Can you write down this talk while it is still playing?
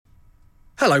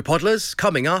Hello, Podlers.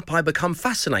 Coming up, I become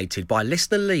fascinated by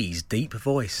listener Lee's deep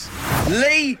voice.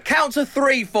 Lee, count to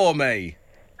 3 for me.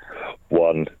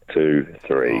 1, 2,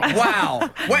 3.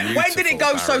 Wow. When did it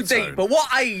go so baritone. deep? But what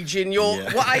age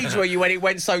what age were you when it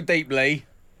went so deep, Lee?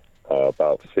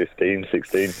 About 15,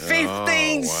 16.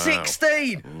 15, wow.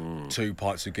 16. 2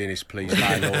 pints of Guinness, please,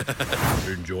 landlord.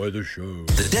 Enjoy the show.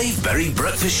 The Dave Berry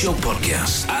Breakfast Show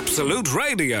Podcast. Absolute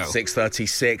Radio.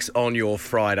 6:36 on your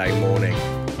Friday morning.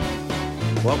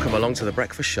 Welcome along to the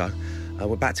Breakfast Show.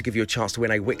 We're about to give you a chance to win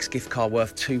a Wix gift card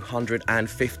worth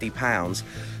 £250.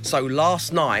 So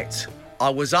last night, I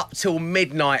was up till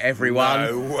midnight, everyone.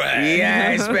 No way.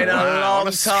 Yeah, it's been a long On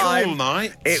a time. school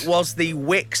night. It was the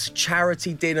Wix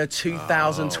Charity Dinner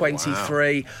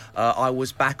 2023. I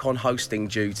was back on hosting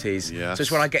duties. Yes. So it's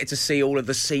when I get to see all of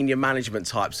the senior management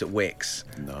types at Wix.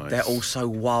 Nice. They're all so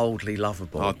wildly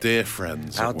lovable. Our dear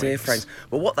friends. Our at dear Wix. friends.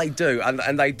 But what they do,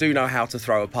 and they do know how to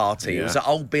throw a party, it was at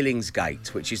Old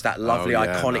Billingsgate, which is that lovely,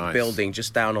 iconic nice. building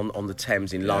just down on the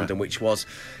Thames in London, which was,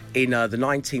 in the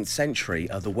 19th century,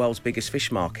 the world's biggest fish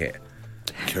market.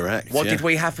 Correct. What did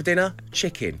we have for dinner?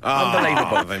 Chicken. Oh,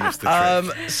 Unbelievable. they missed the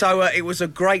trick. So it was a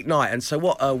great night. And so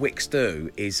what Wix do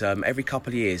is every couple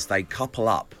of years they couple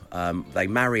up, they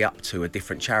marry up to a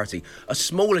different charity, a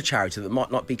smaller charity that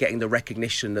might not be getting the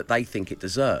recognition that they think it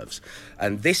deserves.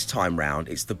 And this time round,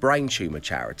 it's the Brain Tumour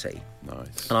Charity.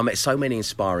 Nice. And I met so many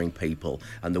inspiring people,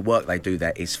 and the work they do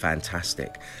there is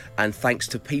fantastic. And thanks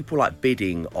to people like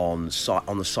bidding on the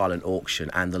silent auction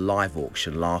and the live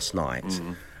auction last night,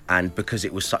 and because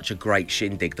it was such a great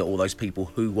shindig that all those people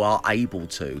who are able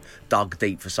to dug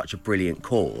deep for such a brilliant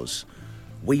cause,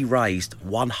 we raised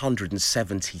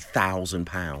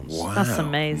 £170,000. Wow. That's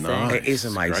amazing. Nice. It is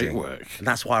amazing. Great work. And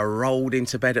that's why I rolled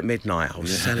into bed at midnight. I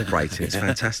was celebrating. It's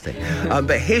fantastic.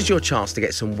 But here's your chance to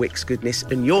get some Wix goodness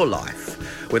in your life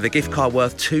with a gift card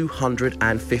worth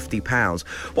 £250.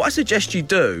 What I suggest you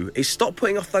do is stop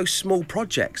putting off those small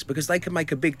projects because they can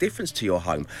make a big difference to your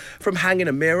home. From hanging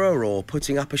a mirror or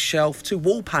putting up a shelf to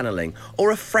wall panelling or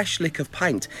a fresh lick of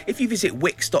paint. If you visit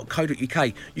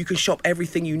wix.co.uk, you can shop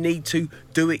everything you need to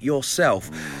do it yourself.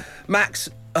 Max.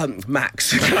 Matt.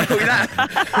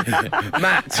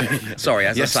 Sorry,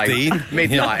 as Yes, I say, Dean.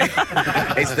 midnight.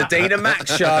 It's the Dean and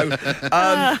Max show.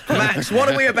 Max,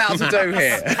 what are we about to do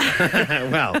here?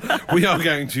 Well, we are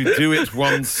going to do it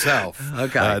oneself,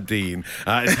 Okay. Dean.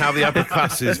 It's how the upper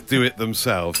classes do it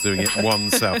themselves, doing it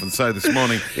oneself. And so this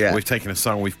morning, we've taken a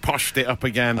song, we've poshed it up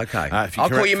again. Okay. If you I'll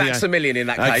call you correctly- Maximilian in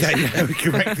that case. Okay, yeah, we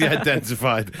correctly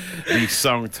identified the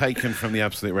song taken from the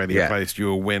Absolute Radio playlist, you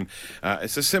will win.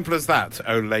 It's as simple as that,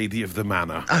 Oh Lady of the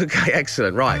Manor. Okay,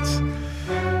 excellent. Right.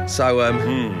 So,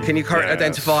 can you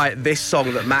identify this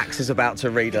song that Max is about to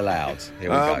read aloud?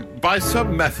 Here we go. By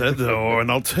some method or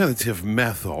an alternative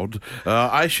method,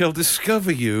 I shall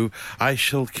discover you, I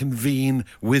shall convene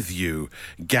with you,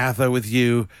 gather with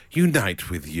you,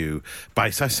 unite with you. I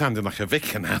sounded like a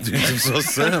vicar now doing some sort of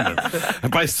sermon.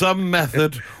 By some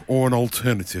method or an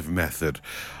alternative method,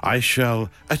 I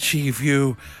shall achieve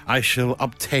you, I shall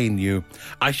obtain you,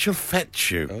 I shall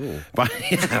fetch you. Oh.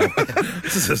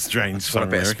 This is a strange song. a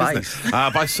bit of lyric, isn't space. it?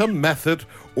 By some method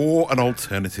or an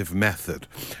alternative method,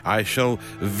 I shall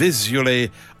visually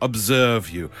observe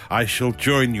you. I shall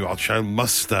join you. I shall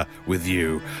muster with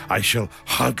you. I shall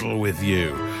huddle with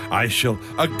you. I shall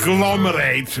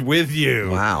agglomerate with you.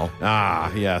 Wow.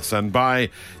 Yes. And by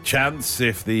chance,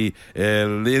 if the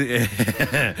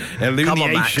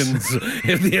illuminations,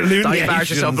 if the illuminations, Don't embarrass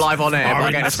yourself live on air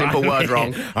by getting a simple word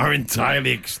wrong. are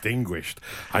entirely extinguished,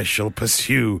 I shall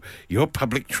pursue your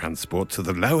public transport to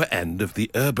the lower end of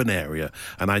the urban area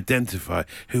and identify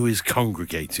who is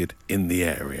congregated in the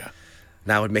area.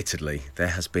 Now, admittedly, there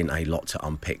has been a lot to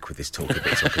unpick with this talk a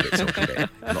bit.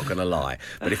 I'm not going to lie.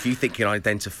 But if you think you can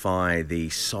identify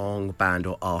the song, band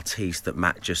or artiste that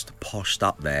Matt just poshed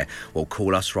up there, well,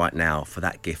 call us right now for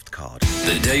that gift card.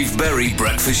 The Dave Berry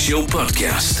Breakfast Show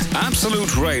Podcast.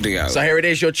 Absolute Radio. So here it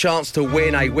is, your chance to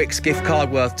win a Wix gift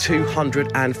card worth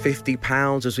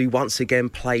 £250 as we once again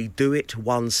play Do It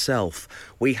Oneself.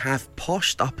 We have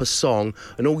poshed up a song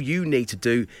and all you need to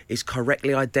do is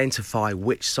correctly identify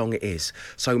which song it is.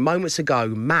 So moments ago,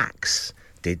 Max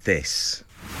did this.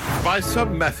 By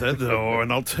some method or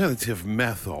an alternative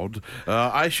method,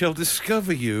 I shall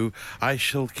discover you, I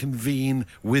shall convene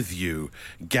with you,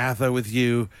 gather with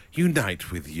you,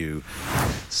 unite with you.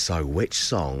 So which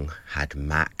song had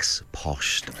Max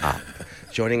poshed up?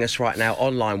 Joining us right now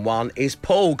on line one is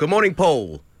Paul. Good morning,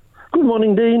 Paul. Good Good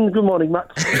morning, Dean. Good morning,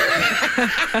 Max.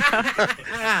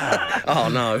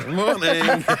 Oh, no. Good morning.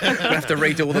 We'll have to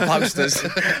read all the posters.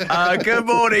 Good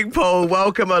morning, Paul.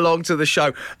 Welcome along to the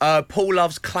show. Paul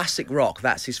loves classic rock.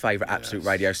 That's his favourite Absolute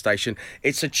radio station.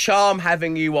 It's a charm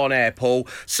having you on air, Paul.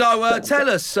 So tell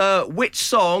us, which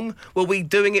song were we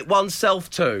doing it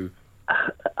oneself to?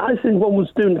 I think one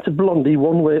was doing it to Blondie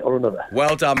one way or another.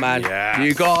 Well done, man. Yes.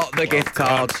 You got the gift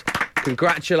cards.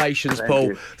 Congratulations, Paul.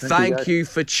 you. Thank you, you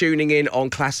for tuning in on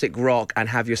Classic Rock and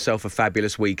have yourself a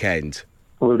fabulous weekend.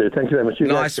 Will do. Thank you very much. You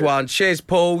Nice guys. one. Cheers,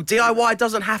 Paul. DIY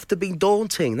doesn't have to be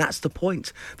daunting. That's the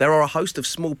point. There are a host of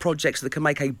small projects that can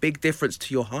make a big difference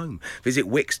to your home. Visit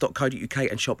wix.co.uk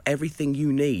and shop everything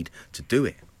you need to do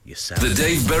it yourself. The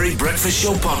Dave Berry Breakfast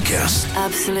Show Podcast.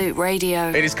 Absolute Radio.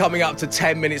 It is coming up to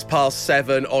 10 minutes past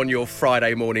 7 on your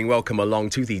Friday morning. Welcome along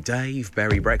to the Dave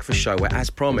Berry Breakfast Show, where, as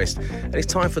promised, it's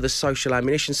time for the social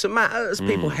ammunition. So, Matt, as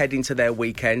people head into their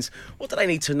weekends, what do they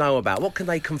need to know about? What can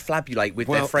they confabulate with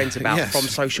their friends about from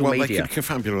social media? Well, they can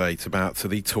confabulate about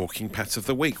the talking pet of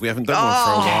the week. We haven't done one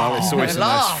for a while. It's always a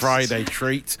nice Friday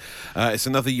treat. It's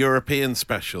another European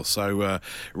special. So,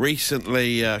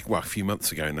 recently, a few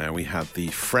months ago now, we had the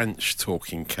French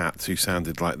talking cat who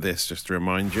sounded like this, just to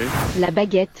remind you. La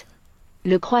baguette,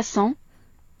 le croissant,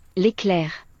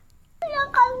 l'éclair.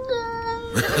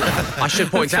 I should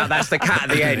point out that's the cat at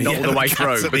the end, not all the way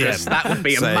through, because that would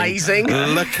be amazing.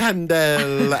 La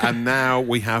candelle. And now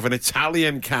we have an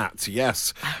Italian cat,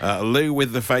 yes. Lou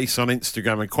with the face on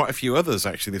Instagram, and quite a few others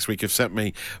actually this week have sent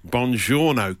me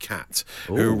Buongiorno cat,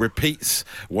 who repeats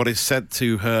what is said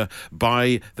to her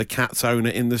by the cat's owner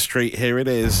in the street. Here it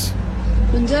is.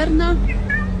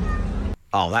 Buongiorno.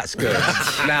 Oh, that's good.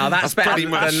 Now, that's better pretty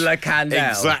much than La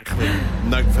Candelle. Exactly.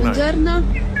 Note for note.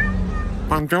 Buongiorno.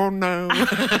 Buongiorno.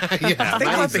 Yeah, I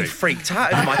think I'd be freaked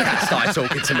out if my cat started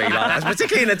talking to me like that,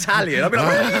 particularly in Italian. I'd be like,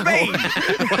 where have you been?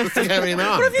 What's going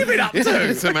on? What have you been up to?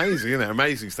 It's amazing, isn't it?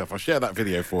 Amazing stuff. I'll share that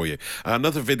video for you.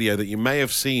 Another video that you may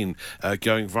have seen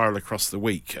going viral across the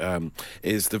week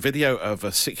is the video of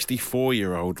a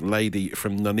 64-year-old lady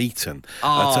from Nuneaton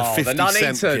at a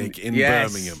 50-cent gig in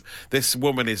Birmingham. This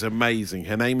woman is amazing.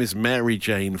 Her name is Mary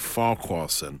Jane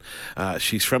Farquharson.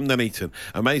 She's from Nuneaton.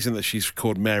 Amazing that she's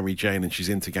called Mary Jane and she's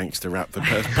into gangster rap.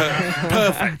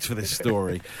 Perfect for this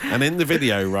story. And in the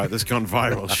video, right, that's gone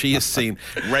viral, she is seen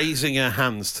raising her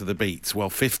hands to the beats while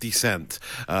 50 Cent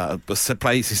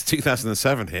plays his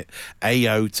 2007 hit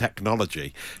AO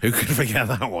Technology. Who could forget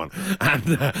that one?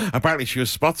 And apparently she was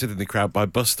spotted in the crowd by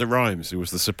Busta Rhymes, who was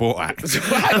the support act. So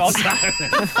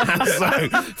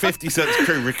 50 Cent's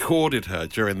crew recorded her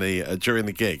during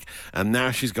the gig, and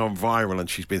now she's gone viral and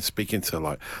she's been speaking to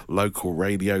like local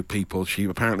radio people. She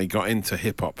apparently got into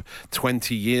hip-hop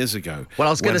 20 years ago. Well,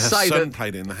 I was going to say her son that...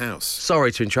 played it in the house. Sorry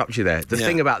to interrupt you there. The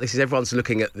thing about this is everyone's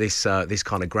looking at this this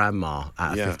kind of grandma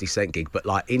at a 50 Cent gig, but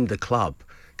like In the Club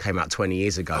came out 20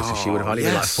 years ago, so she would have only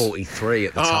been like 43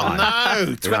 at the time. Oh,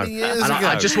 no, 20 years ago.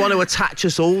 I just want to attach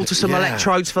us all to some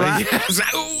electrodes for that. Yes.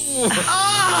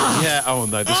 Yeah, oh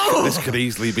no, this could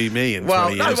easily be me in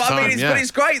 20 years' time. I mean, but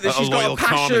it's great that she's got a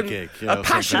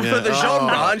passion for the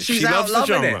genre, and she's out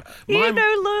loving it. You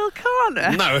know Loyal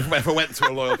Kana? No, if I went to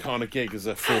a Loyal Kana gig as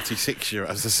a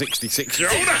 66-year-old,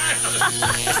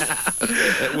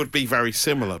 it would be very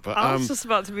similar. But I was just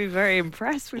about to be very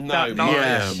impressed with that.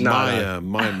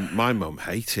 My mum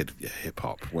hated hip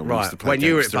hop when we used to play. When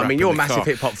you were, I mean, you're a massive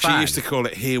hip hop fan. She used to call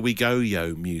it "Here We Go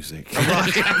Yo" music.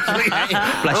 Bless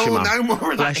you, Mum. No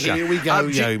more of that. Here we go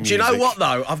yo music. Do you know what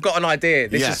though? I've got an idea.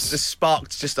 This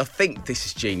sparked just. I think this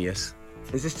is genius.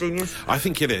 Is this genius? I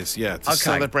think it is. Yeah, to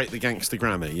celebrate the Gangster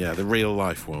Granny. Yeah, the real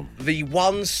life one. The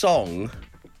one song,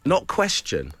 not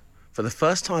question, for the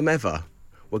first time ever,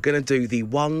 we're going to do the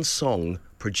one song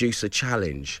producer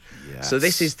challenge. Yes. So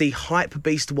this is the hype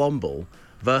beast Womble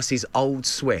versus Old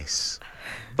Swiss.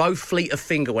 Both fleet of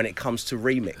finger when it comes to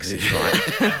remixes,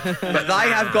 right? But they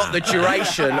have got the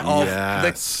duration of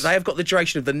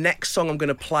the next song I'm going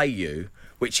to play you,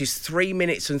 which is 3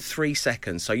 minutes and 3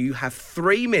 seconds. So you have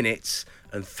 3 minutes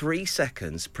and 3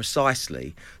 seconds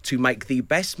precisely to make the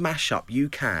best mashup you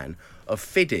can of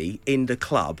Fiddy in the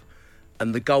Club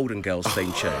and the Golden Girls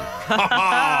theme tune.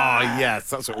 Yes,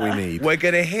 that's what we need. We're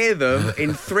going to hear them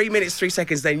in 3 minutes, 3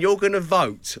 seconds. Then you're going to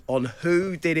vote on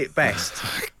who did it best,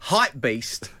 Hype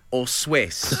Beast or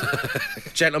Swiss.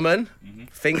 Gentlemen,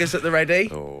 fingers at the ready.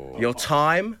 Your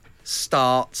time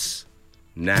starts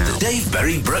now. The Dave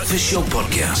Berry Breakfast Show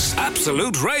Podcast.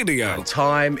 Absolute Radio.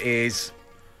 Time is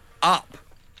up.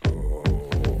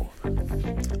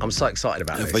 I'm so excited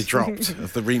about Have this. they dropped?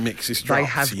 Have the remixes dropped? They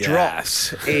have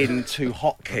dropped into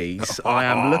hotkeys. I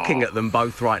am looking at them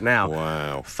both right now.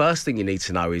 Wow. First thing you need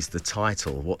to know is the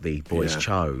title, what the boys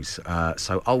chose.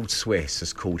 So Old Swiss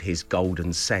has called his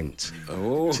Golden Scent.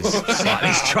 Oh. Which is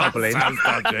slightly troubling. Sounds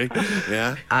dodgy.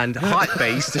 Yeah. And Hype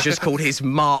Beast has just called his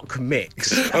Mark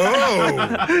Mix.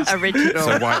 Oh. Original. It's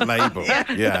a white label.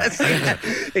 Yeah.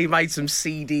 He made some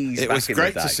CDs It back was in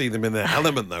great the day. to see them in their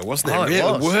element, though, wasn't it? Oh, it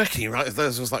Really was. working, right? There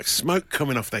was like smoke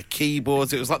coming off their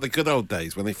keyboards. It was like the good old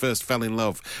days when they first fell in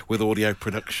love with audio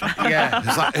production. Yeah.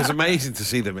 It was amazing to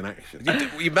see them in action.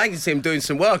 You're making him doing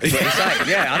some work, is what you're saying.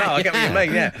 Yeah, I know, I get what you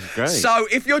mean, yeah. Great. So,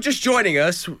 if you're just joining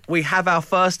us, we have our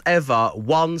first ever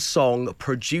one-song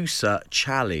producer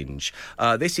challenge.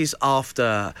 This is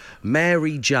after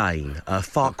Mary Jane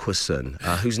Farquharson,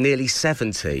 who's nearly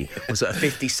 70, was at a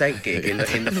 50 Cent gig in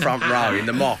the front row, in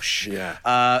the mosh.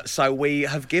 Yeah. So, we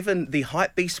have given the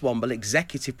Hypebeast Womble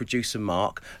executive producer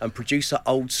Mark and producer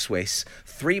Old Swiss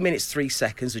 3 minutes 3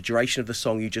 seconds, the duration of the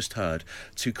song you just heard,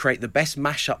 to create the best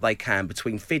mashup they can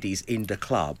between Fiddy's In the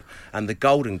Club and the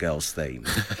Golden Girls theme.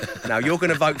 Now, you're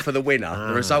going to vote for the winner.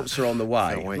 The results are on the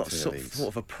way. Can't wait Not to sort hear of, these. thought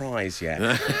of a prize yet.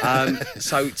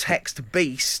 So text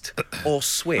Beast or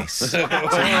Swiss to 8,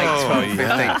 12, 15.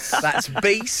 yes. That's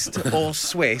Beast or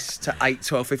Swiss to 8,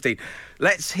 12, 15.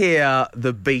 Let's hear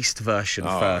the Beast version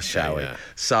first, shall we? yeah.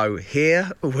 So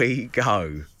here we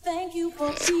go. Thank you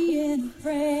for being a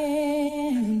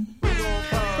friend.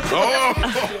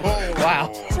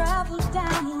 Wow. Travel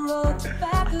down the road,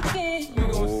 back again.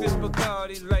 Your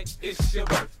heart is true.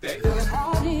 You're a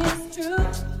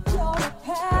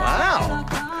Wow.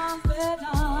 confidant.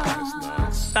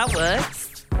 That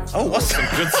works. Oh, what's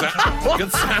that?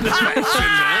 Good sound effects in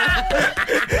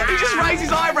there. He just raised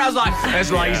his eyebrows like,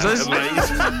 there's lasers.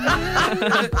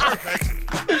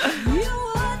 You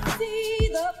would see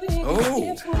the big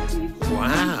Oh. difference.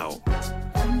 Wow.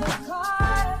 And the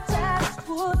card attached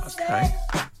would say,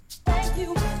 thank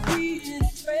you for being a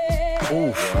friend.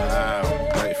 Oof. Wow.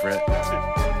 Wait for it. Wow.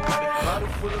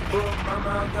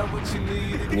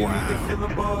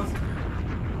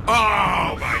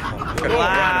 Oh, my God.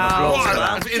 Wow. What? Well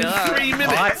That's in done. 3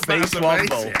 minutes. Hype That's Beast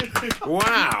amazing.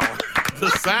 Wow. The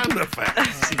sound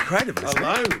effects It's incredible, isn't it?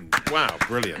 alone. Wow,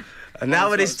 brilliant. And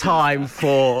now it is time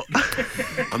for...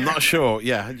 I'm not sure.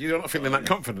 Yeah, you're not feeling that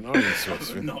confident, are you,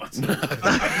 Swiss? Not.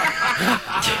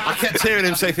 I kept hearing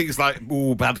him say things like,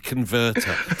 "Ooh, bad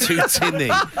converter, too tinny."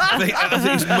 I think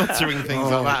he's muttering things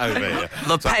like that over here.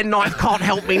 The penknife can't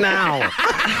help me now.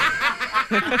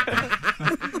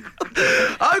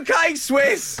 OK,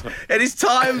 Swiss, it is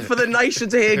time for the nation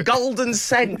to hear Golden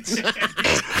Scent.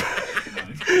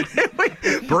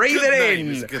 Breathe Good it name,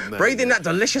 in. it's a good name, Breathe in yeah. that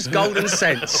delicious golden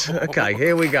scent. OK,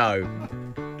 here we go.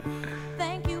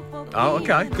 Thank you for Oh,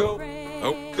 being okay. a friend.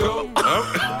 Oh.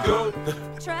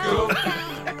 Travel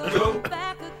down the road,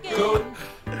 back again.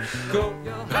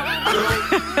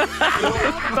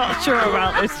 Not sure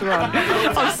about this one.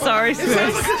 I'm sorry,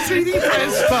 Swiss. CD player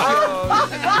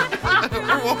stuff.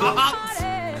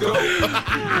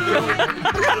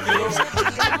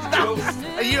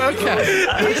 Are you okay?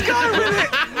 He's going with it.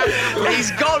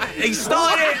 He's gone. He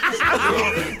started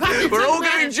it. We're all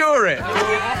going to endure it. Go,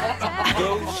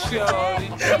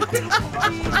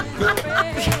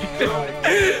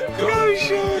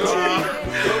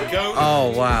 Shorty. Go.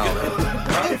 Oh, wow.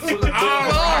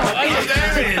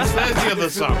 There it is. There's the other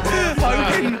song.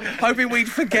 Hoping we'd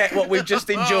forget what we've just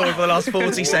enjoyed for the last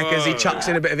 40 seconds. He chucks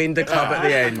in a bit of Indie Club at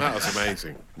the end. That was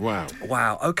amazing. Wow.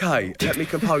 Wow, OK, let me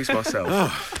compose myself.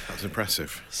 That was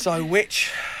impressive. So,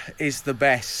 which is the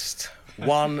best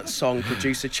one song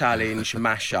producer challenge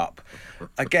mashup?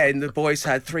 Again, the boys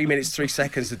had 3 minutes, 3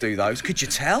 seconds to do those. Could you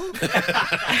tell?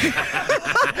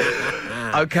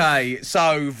 OK,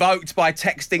 so vote by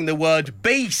texting the word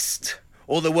beast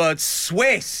or the word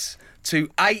Swiss to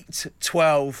 8,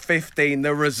 12, 15.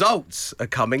 The results are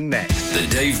coming next. The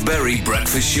Dave Berry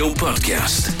Breakfast Show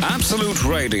Podcast. Absolute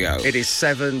Radio. It is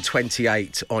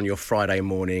 7:28 on your Friday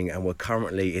morning, and we're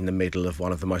currently in the middle of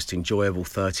one of the most enjoyable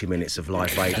 30 minutes of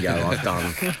live radio I've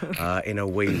done in a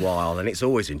wee while. And it's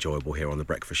always enjoyable here on The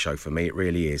Breakfast Show for me, it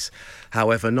really is.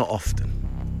 However, not often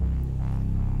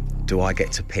do I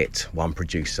get to pit one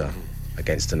producer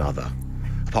against another.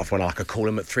 Apart from when I could call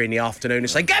them at 3 in the afternoon and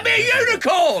say, "Get me a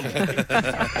unicorn!"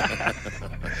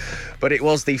 But it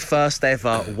was the first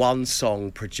ever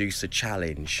one-song producer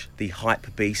challenge, the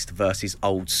Hype Beast versus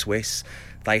Old Swiss.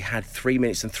 they had 3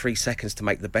 minutes and 3 seconds to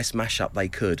make the best mashup they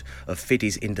could of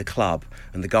Fiddy's In the Club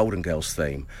and the Golden Girls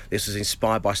theme. This was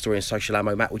inspired by Story and Social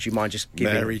Ammo. Matt, would you mind just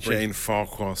giving... Mary Jane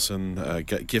Farquhar and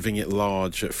giving it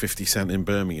large at 50 Cent in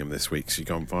Birmingham this week. She's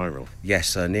gone viral.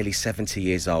 Yes, nearly 70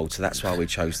 years old, so that's why we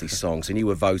chose these songs. And you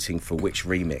were voting for which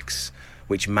remix,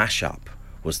 which mashup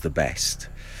was the best.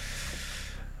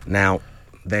 Now,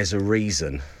 there's a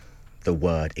reason the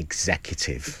word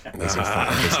executive is in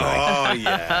front of his name. Oh,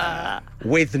 yeah.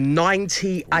 With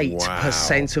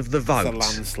 98% of the vote. It's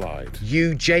a landslide.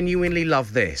 You genuinely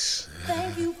love this.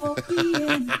 Thank you for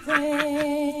being a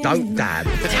friend. Don't dab.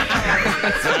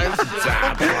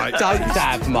 Right. Don't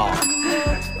dab, Mark.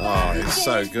 Oh, it's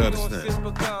so good, isn't it?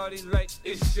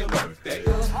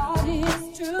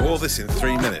 All this in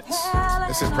 3 minutes.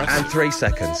 It's impressive. And 3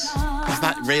 seconds. It's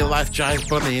that real-life Jive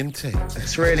Bunny, isn't it?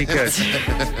 It's really good.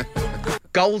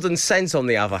 Golden Scent, on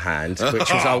the other hand,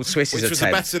 which was Old Swiss's Which was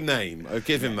attempt. a better name. Oh,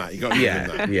 give him that. You got to give him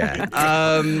that. Yeah.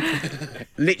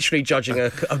 Literally judging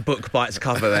a book by its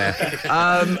cover there.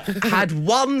 Had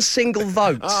one single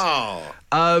vote. Oh.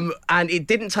 And it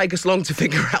didn't take us long to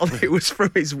figure out that it was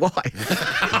from his wife.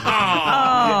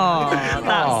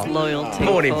 That's loyalty.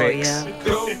 Morning, for Vix. you.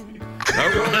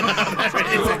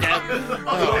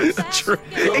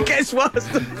 It gets worse.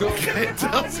 It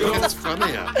does. It's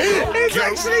funnier. It's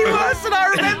actually worse than I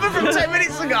remember from 10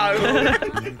 minutes ago.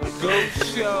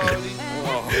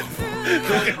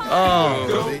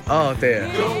 Oh dear.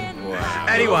 Wow.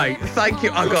 Anyway, thank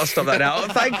you. I've got to stop that now.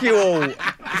 Thank you all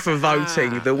for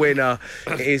voting. The winner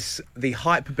is the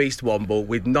Hyper Beast Womble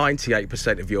with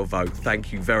 98% of your vote.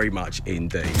 Thank you very much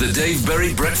indeed. The Dave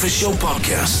Berry Breakfast Show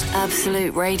Podcast.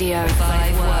 Absolute Radio.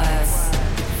 5 words.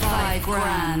 5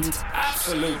 grand.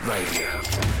 Absolute Radio.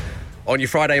 On your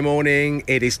Friday morning,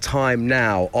 it is time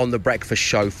now on The Breakfast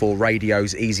Show for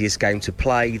radio's easiest game to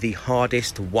play, the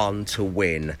hardest one to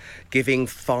win. Giving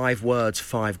 5 words,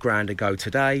 5 grand a go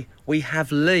today, we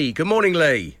have Lee. Good morning,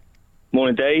 Lee.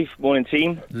 Morning, Dave. Morning,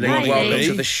 team. Lee, Hi, welcome Lee.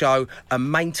 to the show. A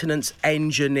maintenance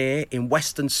engineer in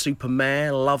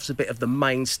Weston-super-Mare, loves a bit of the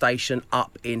main station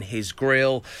up in his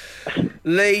grill.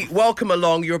 Lee, welcome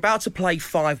along. You're about to play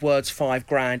 5 words, 5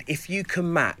 grand. If you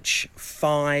can match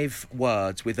 5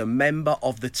 words with a member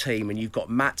of the team, and you've got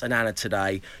Matt and Anna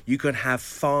today, you can have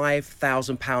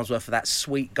 £5,000 worth of that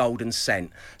sweet golden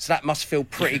scent. So that must feel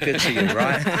pretty good to you,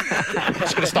 right? I'm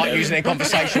just going to start using it in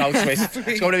conversation, old Swiss.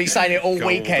 I'm going to be saying it all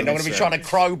weekend. I'm going to be trying to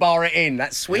crowbar it in.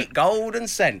 That sweet golden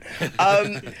scent.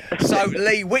 So,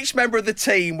 Lee, which member of the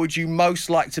team would you most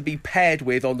like to be paired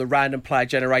with on the random player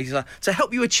generator to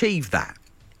help you achieve that?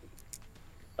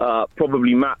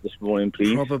 Probably Matt this morning,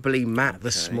 please. Probably Matt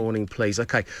this morning, please.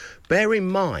 Okay. Bear in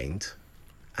mind,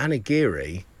 Anna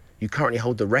Geary, you currently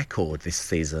hold the record this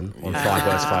season on 5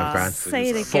 words, 5 grand. Say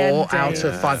it again, 4 Dave. out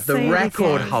of 5. The Say it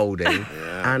record again. holding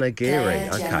Anna Geary.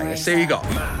 Okay, let's see who you got.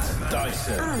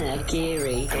 Dyson. Anna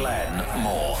Geary. Glenn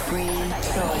Moore. Green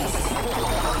choice.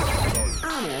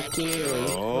 Anna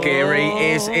Geary. Geary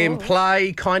is in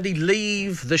play. Kindly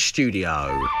leave the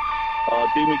studio.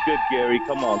 Do me good, Gary.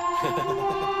 Come on.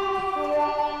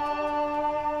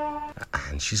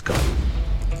 And she's gone.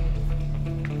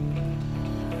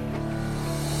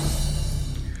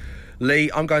 Lee,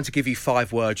 I'm going to give you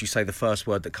 5 words. You say the first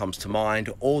word that comes to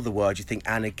mind, or the word you think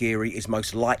Anna Geary is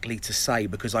most likely to say,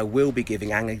 because I will be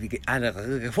giving Anna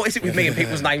what is it with me and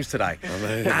people's names today?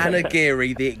 Anna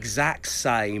Geary the exact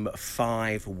same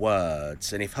 5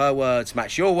 words. And if her words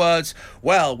match your words,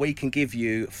 well, we can give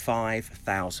you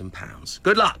 £5,000.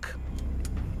 Good luck.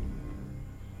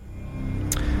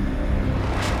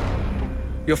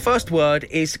 Your first word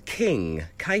is king.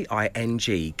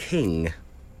 K-I-N-G. King.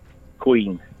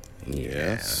 Queen.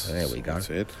 Yes. There we go.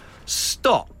 That's it.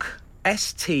 Stock.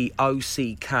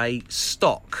 S-T-O-C-K.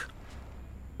 Stock.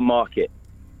 Market.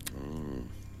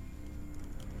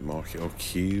 Market or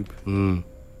cube.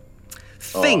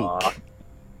 Think.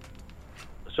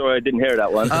 Sorry, I didn't hear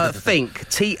that one. Think.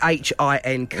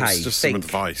 T-H-I-N-K. It's just some Think.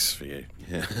 advice for you.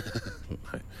 Yeah.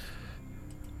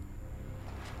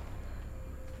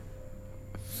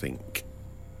 Think.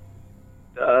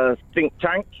 Think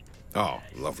tank. Oh,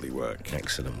 lovely work.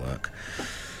 Excellent work.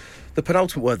 The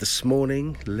penultimate word this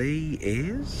morning, Lee,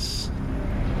 is...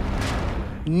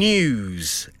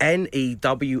 news.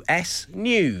 N-E-W-S.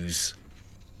 News.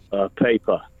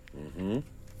 Paper.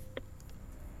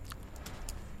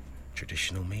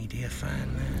 Traditional media fan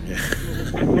there.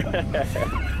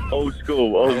 Old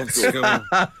school. Old school.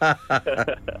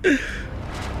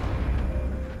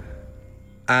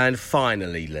 And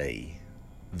finally, Lee,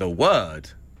 the word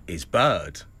is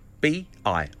bird.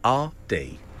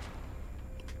 B-I-R-D.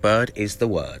 Bird is the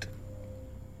word.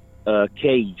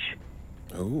 Cage.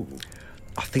 Ooh.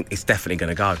 I think it's definitely going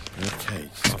to go. Okay.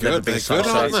 I've never Good. been They're so good,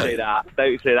 aren't Don't they? say that.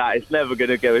 Don't say that. It's never going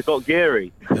to go. It's not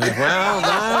Geary. Well,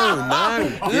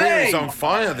 no. Lee! He's on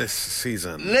fire this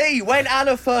season. Lee, when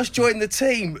Anna first joined the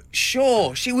team,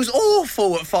 sure, she was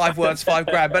awful at 5 words, 5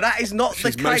 grand, but that is not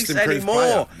She's the most case improved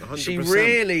anymore. player, She 100%.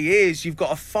 really is. You've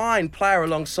got a fine player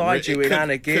alongside you in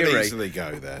Anna Could Geary. easily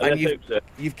go there. And Let's hope so.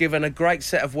 you've given a great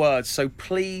set of words, so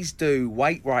please do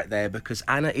wait right there because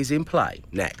Anna is in play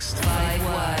next. 5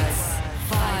 words,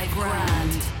 5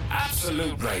 grand.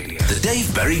 Absolute Radio. The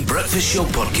Dave Berry Breakfast Show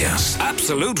Podcast.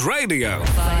 Absolute Radio.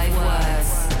 5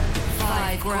 words,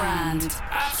 5 grand.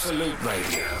 Absolute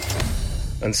Radio.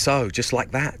 And so, just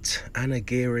like that, Anna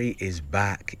Geary is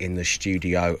back in the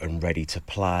studio and ready to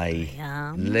play.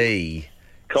 Lee,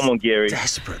 Come on, Geary.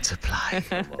 desperate to play.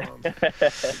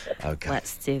 Okay.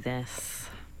 Let's do this.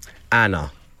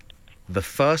 Anna, the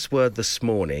first word this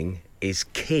morning is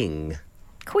king.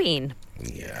 Queen.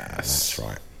 Yeah, that's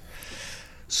right.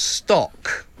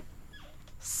 Stock.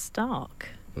 Stock.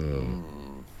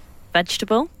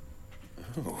 Vegetable.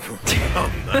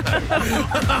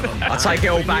 I take it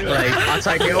all back, Lee. I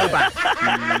take it all back.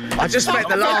 I just spent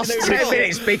the last 10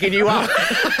 minutes picking you up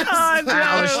out of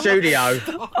the studio.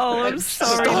 Oh, I'm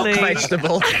sorry, Stock Lee.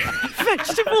 vegetable.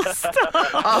 Vegetable stock.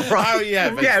 Oh, right. Oh,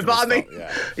 yeah. Yeah, but I mean, vegetable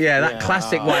stock, yeah. that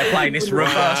classic way of playing this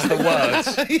reverse the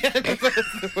words.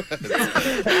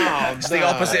 It's the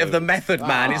opposite of the method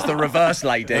man. It's the reverse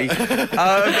lady.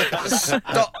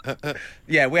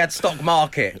 Yeah, we had stock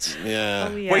market. Yeah.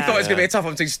 Oh, yeah. We thought it was going to be a tough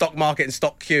one between stock market and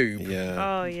stock cube.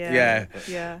 Yeah. Oh, yeah. Yeah.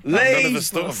 Yeah. None Lee, of us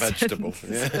thought of vegetable.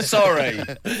 Yeah. sorry.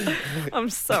 I'm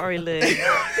sorry, Lee.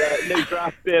 No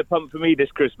draft beer pump for me this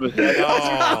Christmas.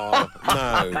 Oh,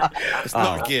 no. It's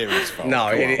not Geary's fault.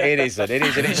 No, Come on. it isn't. It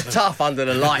isn't. It's tough under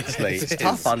the lights, Lee. It's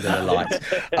tough under the lights.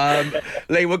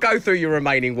 Lee, we'll go through your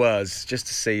remaining words just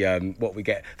to see what we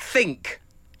get. Think.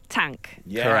 Tank.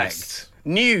 Yes. Correct.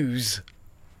 News.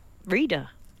 Reader.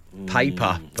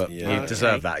 Paper. But yeah. you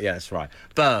deserve that. Yeah, that's right.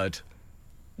 Bird.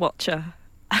 Watcher.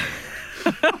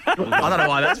 I don't know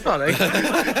why that's funny.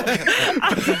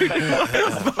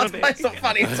 It's not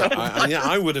funny at all.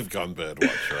 I would have gone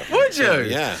birdwatcher. Would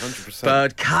you? Yeah, 100%.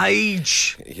 Bird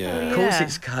cage. Yeah. Of course Yeah.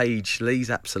 it's cage. Lee's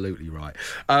absolutely right.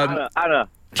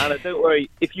 Anna, don't worry.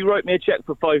 If you write me a cheque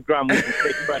for 5 grand, we can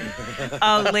take friends.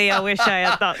 Oh, Lee, I wish I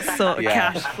had that sort of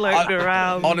Yeah. cash floating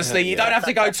around. Honestly, you don't have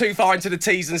to go too far into the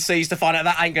T's and C's to find out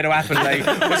that ain't going to happen, Lee.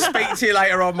 We'll speak to you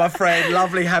later on, my friend.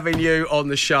 Lovely having you on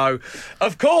the show.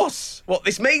 Of course, what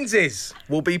this means is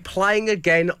we'll be playing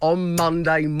again on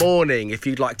Monday morning. If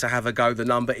you'd like to have a go, the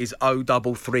number is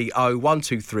 0330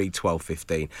 123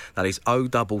 1215. That is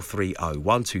 0330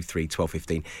 123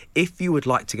 1215. If you would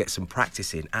like to get some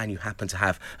practice in and you happen to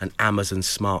have an Amazon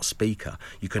smart speaker,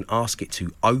 you can ask it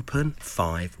to open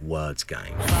 5 words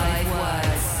game. 5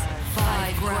 words,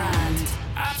 5 grand.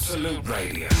 Absolute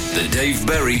Radio. The Dave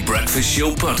Berry Breakfast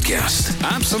Show Podcast.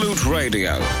 Absolute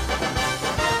Radio.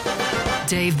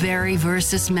 Dave Berry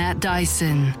versus Matt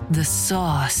Dyson. The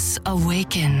sauce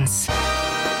awakens.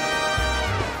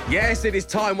 Yes, it is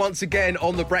time once again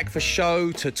on The Breakfast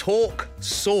Show to talk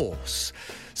sauce.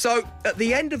 So, at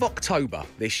the end of October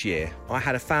this year, I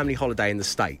had a family holiday in the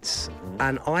States,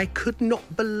 and I could not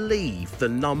believe the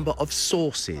number of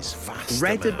sauces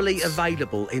readily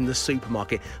available in the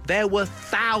supermarket. There were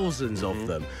thousands of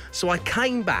them. So I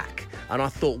came back and I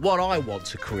thought, what I want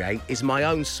to create is my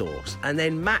own sauce. And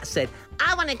then Matt said,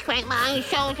 I want to create my own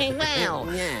sauce as well.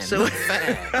 So,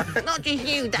 not just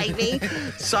you, Davey.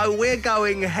 So we're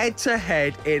going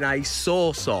head-to-head in a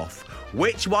sauce-off.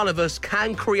 Which one of us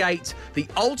can create the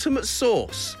ultimate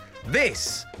sauce?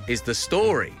 This is the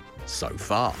story so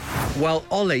far. Well,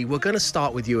 Ollie, we're going to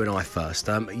start with you and I first.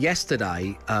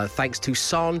 Yesterday, thanks to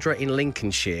Sandra in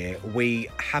Lincolnshire, we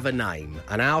have a name,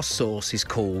 and our sauce is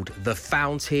called the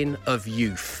Fountain of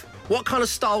Youth. What kind of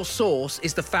style sauce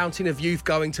is the Fountain of Youth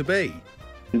going to be?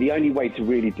 The only way to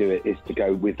really do it is to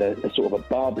go with a sort of a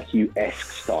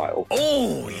barbecue-esque style.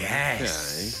 Oh,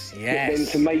 yes. Yes. Then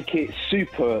to make it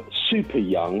super, super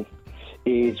young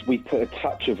is we put a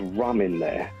touch of rum in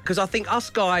there. Because I think us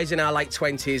guys in our late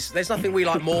 20s, there's nothing we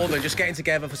like more than just getting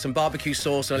together for some barbecue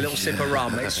sauce and a little sip of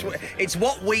rum. It's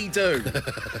what we do.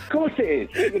 Of course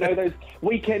it is. You know, those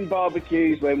weekend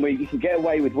barbecues when you can get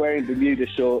away with wearing Bermuda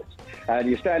shorts and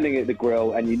you're standing at the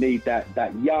grill and you need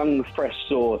that young, fresh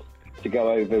sauce to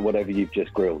go over whatever you've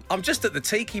just grilled. I'm just at the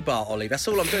tiki bar, Ollie. That's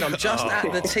all I'm doing. I'm just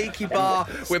at the tiki bar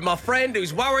with my friend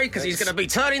who's worried because he's going to be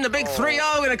turning the big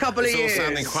 3-0 in a couple of years. It's all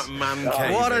sounding quite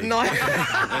man-cavey. What a night.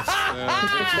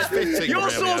 Your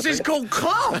sauce is called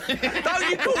Clough. Don't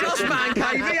you call us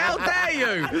man-cavey. How dare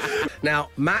you? Now,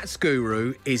 Matt's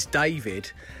guru is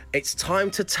David. It's time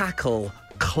to tackle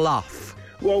Clough.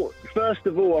 Well, first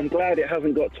of all, I'm glad it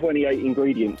hasn't got 28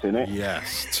 ingredients in it.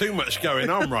 Yes, too much going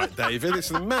on, right, David?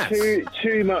 It's a mess.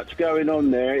 Too much going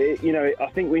on there. I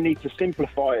think we need to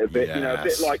simplify it a bit. Yes. A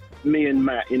bit like me and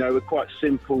Matt. We're quite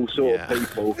simple sort of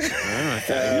people. You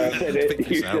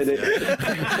said it.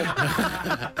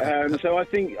 So I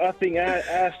think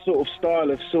our sort of style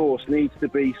of sauce needs to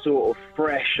be sort of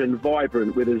fresh and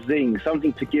vibrant with a zing,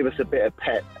 something to give us a bit of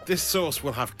pep. This sauce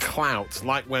will have clout,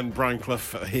 like when Brian Clough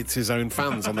hits his own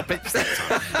fans on the pitch that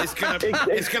time.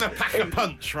 It's going to pack a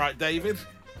punch, right, David?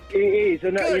 It is.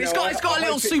 And, Good. It's got a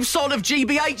little soupçon of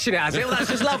GBH in it, has it? Well, that's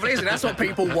just lovely, isn't it? That's what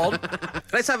people want.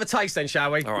 Let's have a taste then,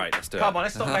 shall we? All right, let's do it. Come on,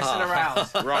 let's stop messing around.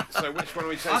 Right, so which one are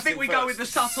we tasting I think we first? go with the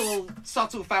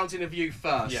subtle fountain of youth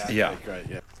first. Yeah. Okay, great,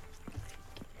 yeah.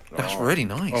 That's really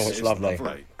nice. Oh, it's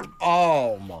lovely.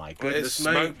 Oh, my goodness. It's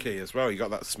smoky as well. You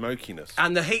got that smokiness.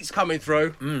 And the heat's coming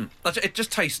through. It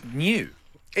just tastes new.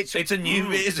 It is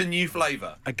a new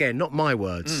flavour. Again, not my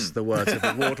words, the words of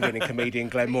award-winning comedian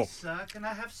Glenn Moore. Sir, can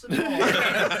I have some more?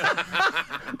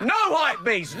 No, hype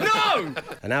beast, no!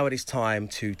 And now it is time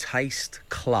to taste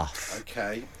Clough.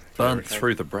 Okay. Burnt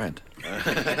through the bread.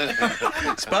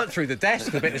 It's burnt through the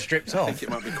desk, the bit that's stripped off. I think it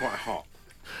might be quite hot.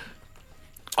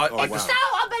 I So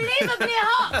unbelievably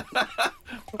hot!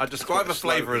 I describe the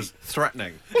flavour as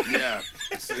threatening. Yeah.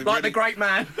 Like the great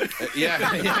man.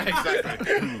 Yeah,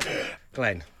 exactly.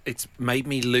 Glenn. It's made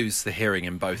me lose the hearing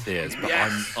in both ears, but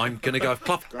I'm going to go with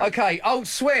Clough. Okay, Old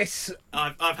Swiss.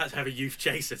 I've had to have a youth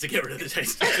chaser to get rid of the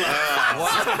taste of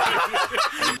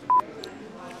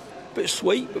Bit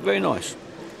sweet, but very nice.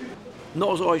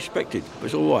 Not as I expected, but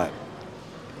it's all right.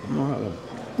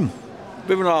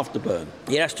 Bit of an afterburn.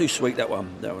 Yeah, that's too sweet. That one.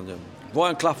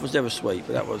 Ryan Clough was never sweet,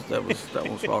 but that was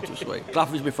far too sweet.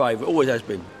 Clough is my favourite. Always has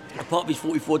been. Apart from his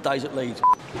 44 days at Leeds.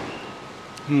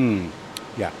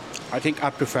 Yeah, I think I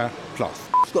prefer Clough.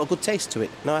 It's got a good taste to it.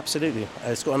 No, absolutely.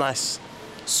 It's got a nice,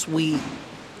 sweet,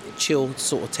 chilled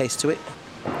sort of taste to it.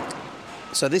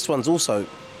 So this one's also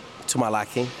to my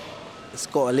liking. It's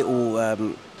got a little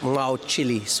mild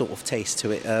chilli sort of taste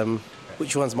to it.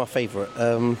 Which one's my favourite?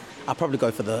 I'll probably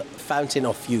go for the Fountain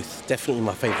of Youth. Definitely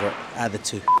my favourite out of the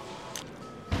two.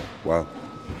 Wow.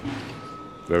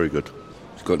 Very good.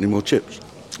 It's got any more chips?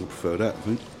 I prefer that, I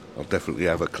think. I'll definitely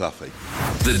have a Cloughie.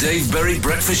 The Dave Berry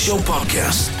Breakfast Show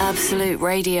Podcast. Absolute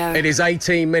Radio. It is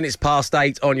 18 minutes past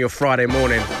 8 on your Friday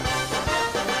morning.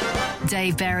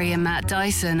 Dave Berry and Matt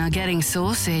Dyson are getting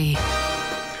saucy.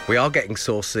 We are getting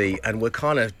saucy, and we're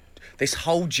kind of... This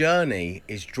whole journey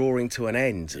is drawing to an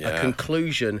end. Yeah. A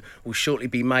conclusion will shortly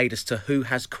be made as to who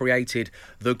has created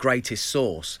the greatest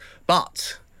sauce.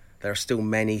 But there are still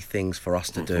many things for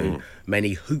us to do,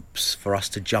 many hoops for us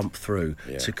to jump through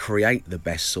to create the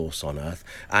best sauce on earth.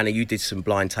 Anna, you did some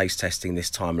blind taste testing this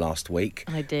time last week.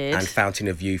 I did. And Fountain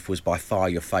of Youth was by far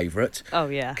your favourite. Oh,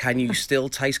 yeah. Can you still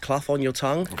taste Clough on your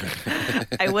tongue?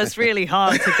 It was really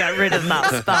hard to get rid of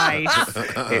that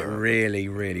spice. It really,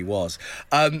 really was.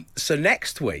 So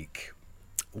next week,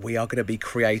 we are going to be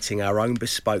creating our own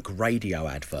bespoke radio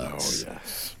adverts,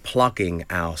 plugging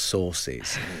our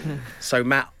sauces. So,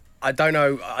 Matt, I don't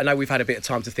know. I know we've had a bit of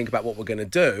time to think about what we're going to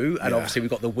do, and obviously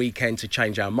we've got the weekend to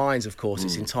change our minds, of course.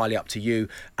 It's entirely up to you,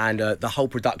 and the whole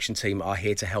production team are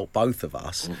here to help both of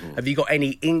us. Have you got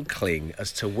any inkling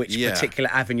as to which particular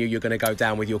avenue you're going to go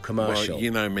down with your commercial? Well, you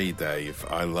know me, Dave.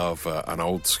 I love an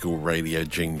old-school radio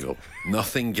jingle.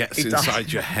 Nothing gets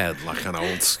inside your head like an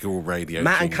old-school radio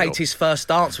Matt jingle. and Katie's first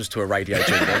dance was to a radio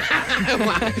jingle.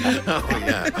 Oh,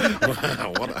 yeah.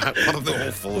 Wow, what an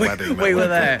awful wedding. We were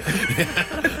there.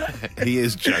 He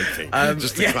is joking,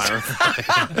 just to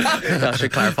clarify. I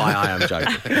should clarify, I am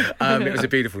joking. It was a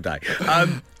beautiful day.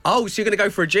 So you're going to go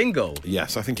for a jingle?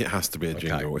 Yes, I think it has to be a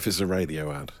jingle, if it's a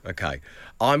radio ad. Okay.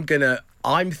 I'm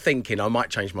thinking I might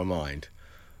change my mind.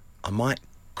 I might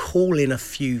call in a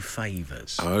few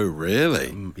favours. Oh,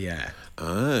 really? Yeah.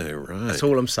 Oh, right. That's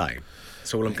all I'm saying.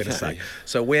 That's all I'm going to say.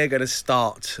 So we're going to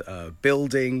start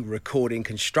building, recording,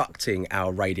 constructing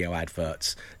our radio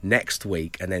adverts next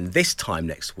week. And then this time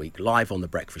next week, live on The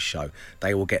Breakfast Show,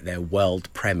 they will get their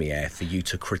world premiere for you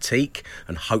to critique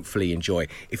and hopefully enjoy.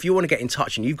 If you want to get in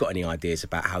touch and you've got any ideas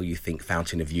about how you think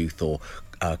Fountain of Youth or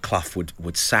Clough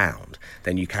would sound,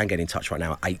 then you can get in touch right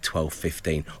now at 8 12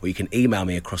 15, or you can email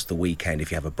me across the weekend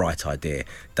if you have a bright idea,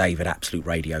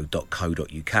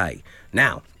 dave@absoluteradio.co.uk.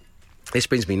 Now, this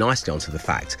brings me nicely onto the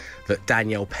fact that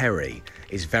Danielle Perry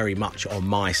is very much on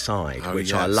my side,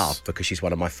 which I love because she's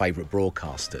one of my favourite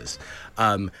broadcasters.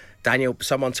 Daniel,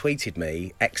 someone tweeted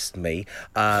me, X'd me,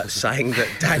 saying that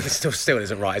Daniel still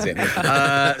isn't right, is it?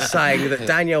 Saying that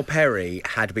Danielle Perry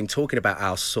had been talking about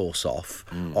our sauce off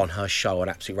on her show on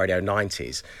Absolute Radio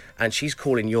 90s, and she's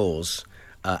calling yours.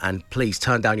 And please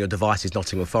turn down your devices,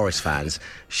 Nottingham Forest fans.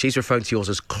 She's referring to yours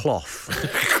as cloth.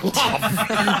 Cloth?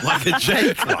 Like a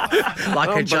J cloth?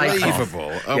 Like a J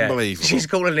cloth. Unbelievable. She's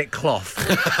calling it cloth.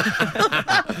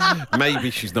 Maybe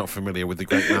she's not familiar with the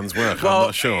great man's work. I'm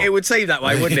not sure. It would seem that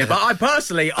way, wouldn't it? But I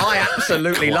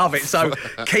absolutely love it. So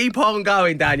keep on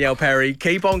going, Danielle Perry.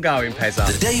 Keep on going, Pezza.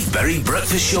 The Dave Berry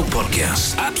Breakfast Show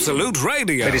Podcast. Absolute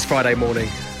Radio. It is Friday morning.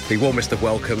 The warmest of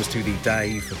welcomes to the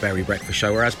Dave Berry Breakfast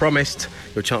Show, where, as promised,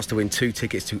 your chance to win 2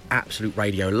 tickets to Absolute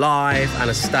Radio Live and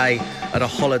a stay at a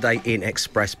Holiday Inn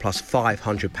Express plus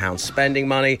 £500 spending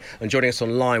money. And joining us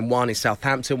on line 1 in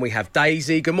Southampton, we have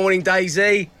Daisy. Good morning,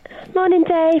 Daisy. Morning,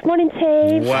 Dave. Morning,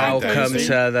 team. Welcome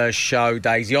to the show,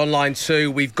 Daisy. On line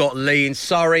 2, we've got Lee in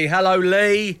Surrey. Hello,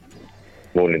 Lee.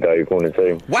 Morning, Dave. Morning,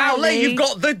 team. Wow, Lee, you've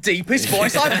got the deepest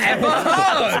voice I've ever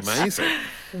heard. That's amazing.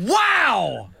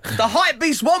 Wow! The hype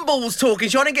beast Womble was talking.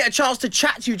 She didn't get a chance to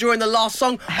chat to you during the last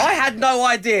song. I had no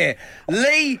idea.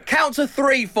 Lee, count to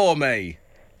 3 for me.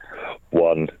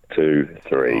 1, 2,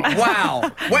 3. Wow!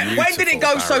 When did it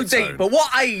go so deep? But what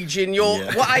age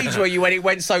what age were you when it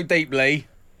went so deep, Lee?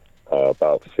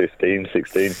 About 15,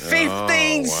 16.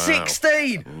 15,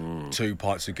 16. 2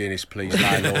 pints of Guinness, please,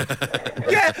 landlord.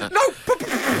 Yeah, no problem,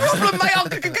 mate. I'll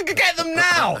get them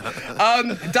now.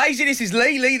 Daisy, this is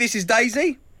Lee. Lee, this is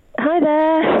Daisy. Hi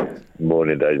there.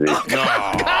 Morning, Daisy.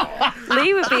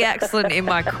 Lee would be excellent in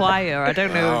my choir. I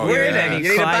don't know. Really? You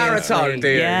need a baritone, do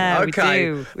you? Yeah, okay.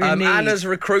 we do. Anna's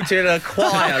recruited a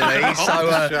choir, Lee, so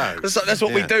that's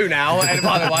what we do now. And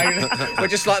by the way, we're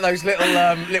just like those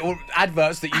little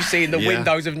adverts that you see in the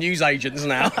windows of newsagents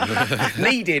now.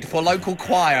 Needed for local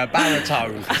choir,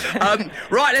 baritone.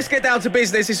 Right, let's get down to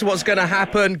business. This is what's going to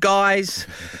happen, guys.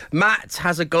 Matt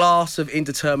has a glass of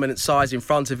indeterminate size in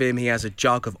front of him. He has a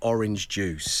jug of orange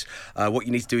juice. What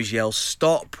you need to do is yell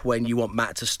stop when you want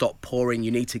Matt to stop pouring. You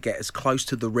need to get as close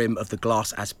to the rim of the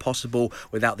glass as possible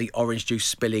without the orange juice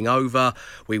spilling over.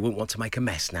 We wouldn't want to make a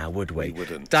mess now, would we? We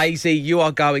wouldn't. Daisy, you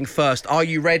are going first. Are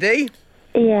you ready?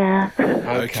 Yeah.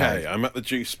 Okay, I'm at the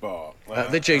juice bar.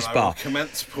 At the juice bar.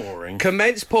 Commence pouring.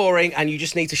 Commence pouring, and you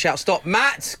just need to shout stop.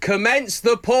 Matt, commence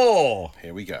the pour.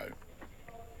 Here we go.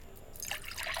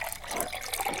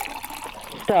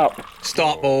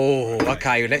 Stop. Oh,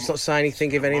 okay. Let's not say anything,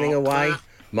 give anything away.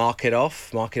 Mark it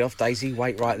off. Daisy,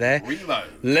 wait right there. Reload.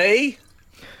 Lee,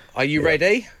 are you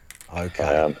ready? Okay.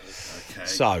 I am. Okay.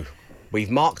 So, we've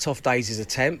marked off Daisy's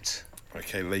attempt.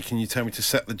 Okay, Lee, can you tell me to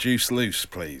set the juice loose,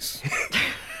 please?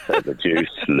 Set the juice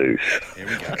loose. Here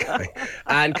we go. Okay.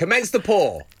 And commence the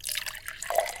pour.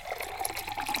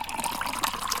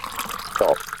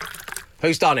 Stop.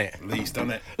 Who's done it? Lee's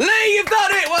done it. Lee, you've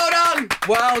done it! Well done!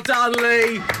 Well done,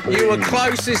 Lee. You were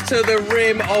closest to the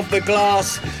rim of the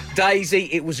glass. Daisy,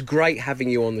 it was great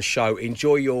having you on the show.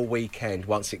 Enjoy your weekend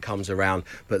once it comes around.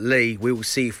 But Lee, we will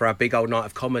see you for our big old night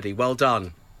of comedy. Well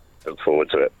done. Look forward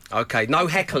to it. Okay, no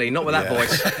heckling, not with that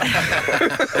voice.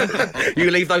 You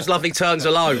leave those lovely turns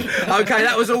alone. Okay,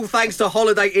 that was all thanks to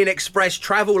Holiday Inn Express.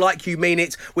 Travel like you mean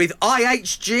it with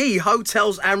IHG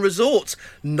Hotels and Resorts.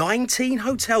 19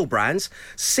 hotel brands,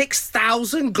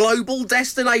 6,000 global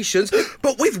destinations,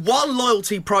 but with one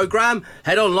loyalty programme.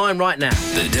 Head online right now.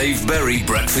 The Dave Berry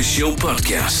Breakfast Show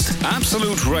Podcast.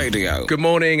 Absolute Radio. Good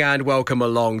morning and welcome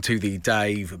along to the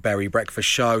Dave Berry Breakfast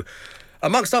Show.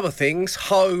 Amongst other things,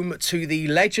 home to the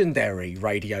legendary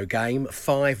radio game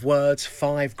 5 Words,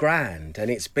 5 Grand. And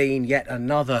it's been yet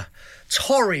another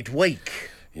torrid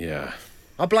week. Yeah.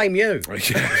 I blame you. Well,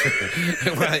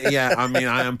 yeah, I mean,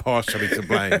 I am partially to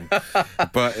blame.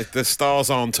 But the stars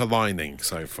aren't aligning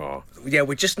so far. Yeah,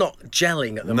 we're just not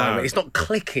gelling at the moment. It's not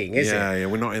clicking, is it? Yeah,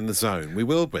 we're not in the zone. We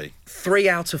will be. 3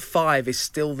 out of 5 is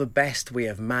still the best we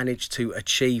have managed to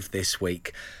achieve this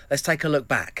week. Let's take a look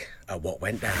back at what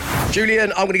went down.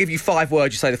 Julian, I'm going to give you 5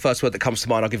 words. You say the first word that comes to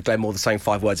mind. I'll give Glenmore the same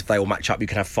 5 words. If they all match up, you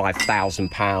can have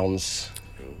 £5,000.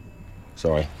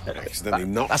 Sorry.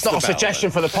 That's not a suggestion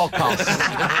for the podcast.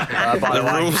 By the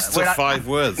rules to 5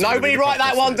 words. Nobody write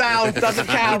that one down. Doesn't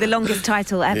count. The longest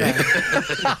title ever.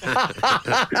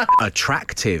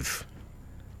 Attractive.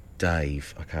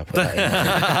 Dave. Okay, I'll put that in.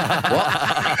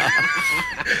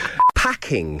 What?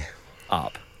 Packing.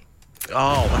 up.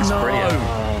 Oh, that's brilliant.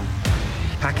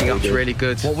 Packing up's really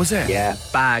good. What was it? Yeah.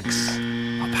 Bags.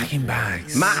 Packing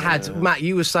bags. Matt,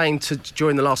 you were saying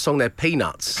during the last song there,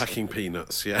 peanuts. Packing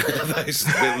peanuts, yeah. Those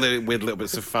weird little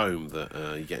bits of foam that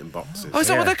you get in boxes. Oh, is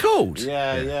that what they're called?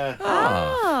 Yeah.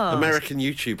 Oh. American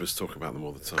YouTubers talk about them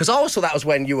all the time. Because I always thought that was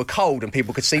when you were cold and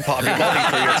people could see part of your body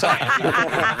through your top.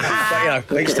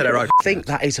 But, each to their own. I think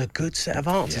that is a good set of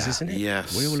answers, isn't it?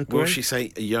 Yes. We all agree. Will she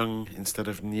say young instead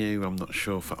of new? I'm not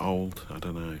sure for old. I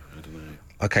don't know.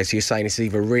 Okay, so you're saying it's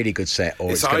either a really good set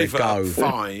or it's going to go... either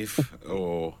 5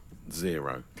 or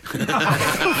 0. What?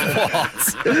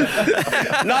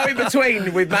 No in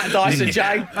between with Matt Dyson,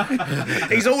 Jay.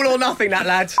 He's all or nothing, that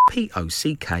lad. Pocket,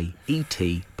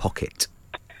 pocket.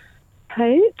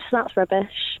 Coat? That's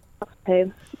rubbish. That's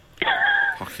poo.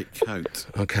 Pocket coat.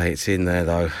 Okay, it's in there,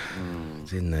 though.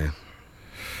 It's in there.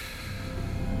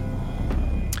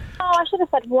 Oh, I should have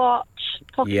said watch.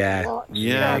 Pocket watch.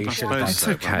 Yeah, you I should have done. suppose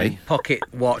so, okay. Pocket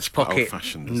watch, pocket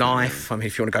old-fashioned, isn't knife. I mean,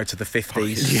 if you want to go to the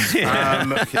 50s.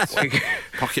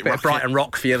 Pocket bit of Brighton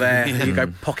Rock for you there. You go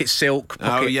pocket silk.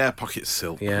 Pocket, pocket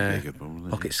silk. Yeah. Would be a good one, wouldn't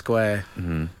it? Pocket square.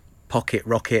 Pocket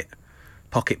rocket.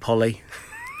 Pocket Polly.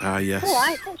 Yes. All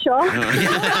right, sure.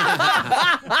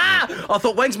 I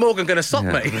thought, when's Morgan going to stop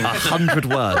me? 100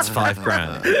 words,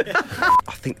 $5,000.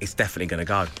 I think it's definitely going to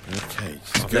go. Okay.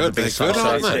 I've never been so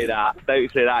Don't say that.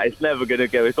 Don't say that. It's never going to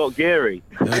go. It's got Geary.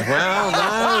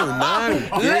 Well, no.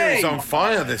 Lee! He's on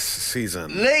fire this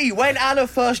season. Lee, when Anna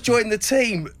first joined the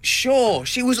team, sure,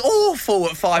 she was awful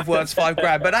at 5 words,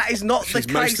 $5,000, but that is not She's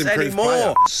the most case improved anymore.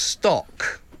 player.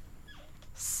 Stock.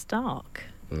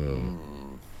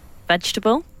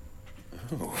 Vegetable.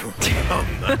 I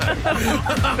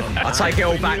take it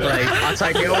all back, Lee. I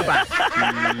take it all back.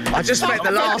 I just spent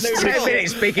the last 10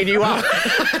 minutes picking you up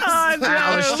out of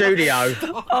the studio.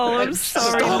 Oh, I'm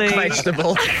sorry, Stock Lee.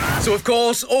 vegetable. So, of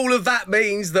course, all of that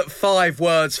means that 5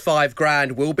 words,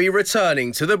 $5,000 will be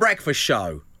returning to The Breakfast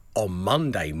Show on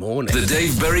Monday morning. The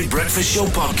Dave Berry Breakfast Show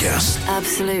Podcast.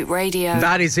 Absolute Radio.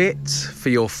 That is it for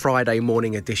your Friday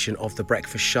morning edition of The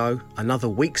Breakfast Show. Another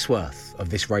week's worth of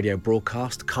this radio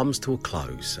broadcast comes to a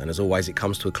close. And as always, it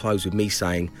comes to a close with me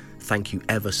saying thank you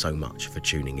ever so much for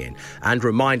tuning in and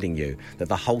reminding you that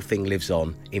the whole thing lives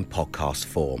on in podcast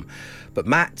form. But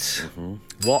Matt,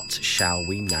 what shall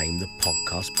we name the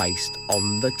podcast based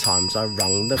on the times I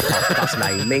rung the podcast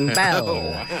naming bell?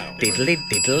 Diddly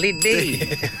diddly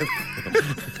dee.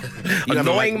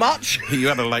 Annoying much? You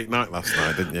had a late night last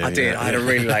night, didn't you? I did. I had a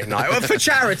really late night. Well, for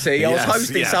charity, I was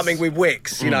hosting something with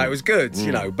Wix. It was good,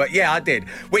 But yeah, I did.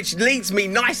 Which leads me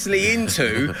nicely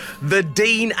into the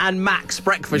Dean and Max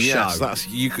Breakfast Show. Yes,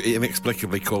 you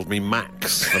inexplicably called me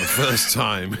Max for the first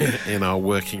time in our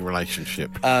working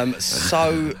relationship.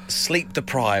 So sleep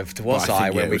deprived was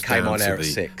I when we came on air at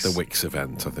 6. The Wix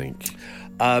event, I think.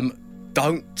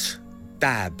 Don't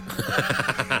dab.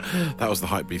 That was the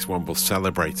Hypebeast Womble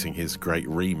celebrating his great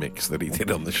remix that he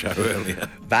did on the show earlier.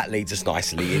 That leads us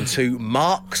nicely into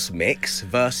Mark's Mix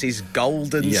versus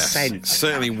Golden Scent. It's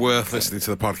certainly worth listening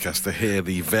to the podcast to hear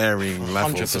the varying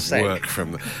levels 100%. of work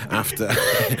from after.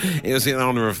 It was in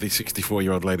honour of the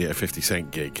 64-year-old lady at a 50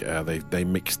 Cent gig. They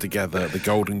mixed together the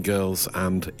Golden Girls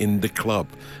and In the Club,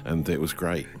 and it was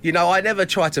great. I never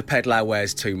try to peddle our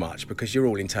wares too much because you're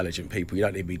all intelligent people. You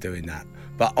don't need to be doing that.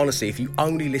 But honestly, if you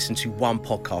only listen to one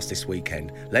podcast this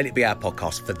weekend, let it be our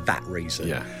podcast for that reason.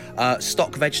 Yeah.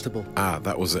 Stock vegetable.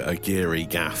 That was a Geary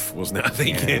gaff, wasn't it? I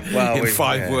think Well, in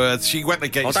 5 words. She went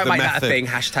against don't the make method. that a thing.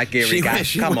 Hashtag Geary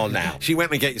gaff. Come on now. She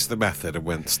went against the method and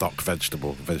went stock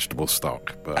vegetable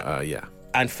stock. But yeah.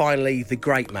 And finally, the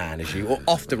great man, as you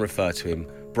often refer to him,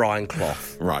 Brian Clough.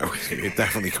 Right, it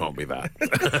definitely can't be that.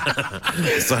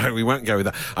 So we won't go with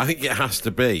that. I think it has to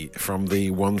be from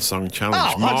the One Song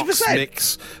Challenge. 100%. Mark's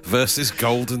Mix versus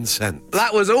Golden Scent.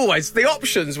 That was always, the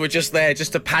options were just there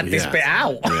just to pad this bit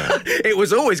out. Yeah. It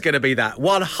was always going to be that,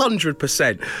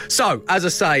 100%. So, as I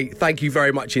say, thank you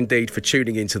very much indeed for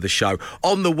tuning into the show.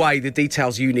 On the way, the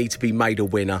details you need to be made a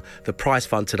winner. The prize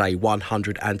fund today,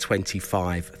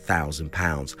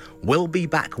 £125,000. We'll be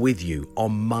back with you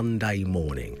on Monday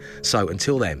morning. So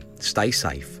until then, stay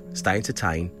safe, stay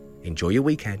entertained, enjoy your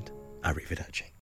weekend. Arrivederci.